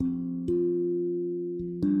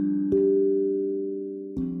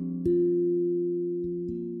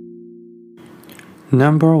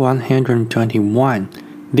Number 121.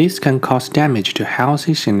 This can cause damage to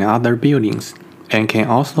houses and other buildings, and can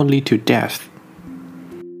also lead to death.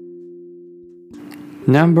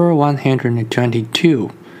 Number 122.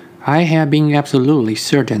 I have been absolutely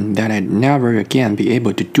certain that I'd never again be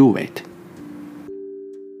able to do it.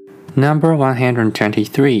 Number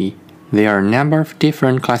 123. There are a number of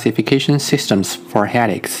different classification systems for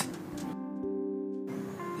headaches.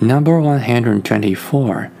 Number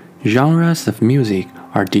 124. Genres of music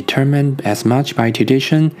are determined as much by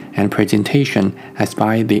tradition and presentation as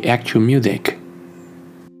by the actual music.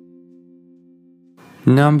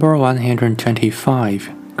 Number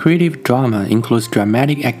 125. Creative drama includes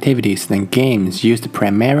dramatic activities and games used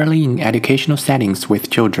primarily in educational settings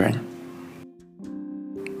with children.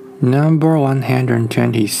 Number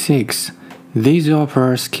 126. These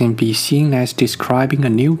operas can be seen as describing a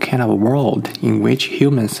new kind of world in which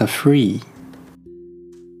humans are free.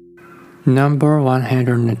 Number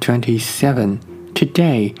 127.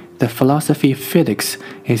 Today, the philosophy of physics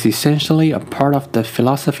is essentially a part of the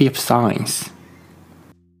philosophy of science.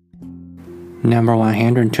 Number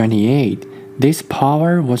 128. This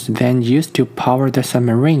power was then used to power the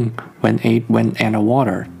submarine when it went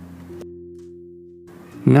underwater.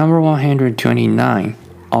 Number 129.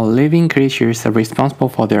 All living creatures are responsible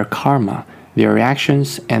for their karma, their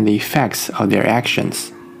reactions, and the effects of their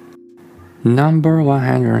actions. Number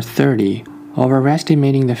 130.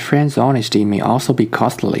 Overestimating the friend's honesty may also be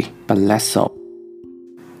costly, but less so.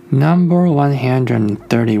 Number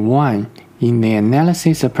 131. In the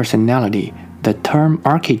analysis of personality, the term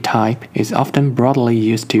archetype is often broadly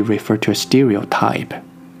used to refer to a stereotype.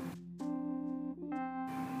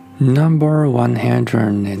 Number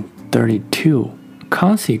 132.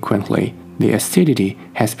 Consequently, the acidity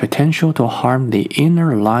has potential to harm the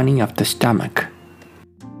inner lining of the stomach.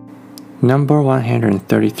 Number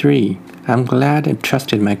 133. I'm glad I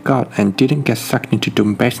trusted my gut and didn't get sucked into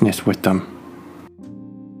doing business with them.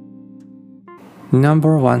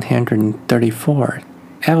 Number 134.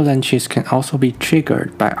 Avalanches can also be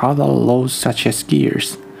triggered by other loads such as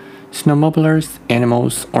skiers, snowmobilers,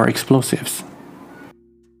 animals, or explosives.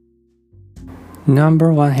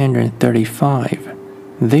 Number 135.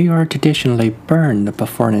 They are traditionally burned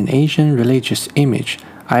before an Asian religious image,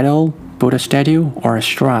 idol, Buddha statue, or a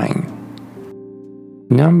shrine.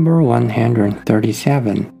 Number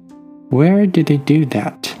 137. Where did they do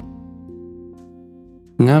that?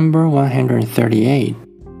 Number 138.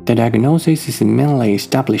 The diagnosis is mainly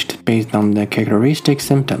established based on the characteristic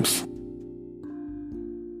symptoms.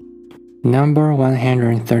 Number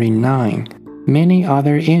 139. Many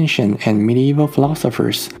other ancient and medieval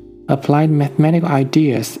philosophers applied mathematical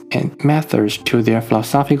ideas and methods to their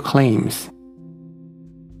philosophical claims.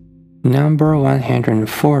 Number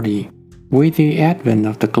 140. With the advent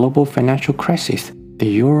of the global financial crisis, the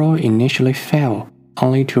euro initially fell,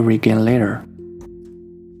 only to regain later.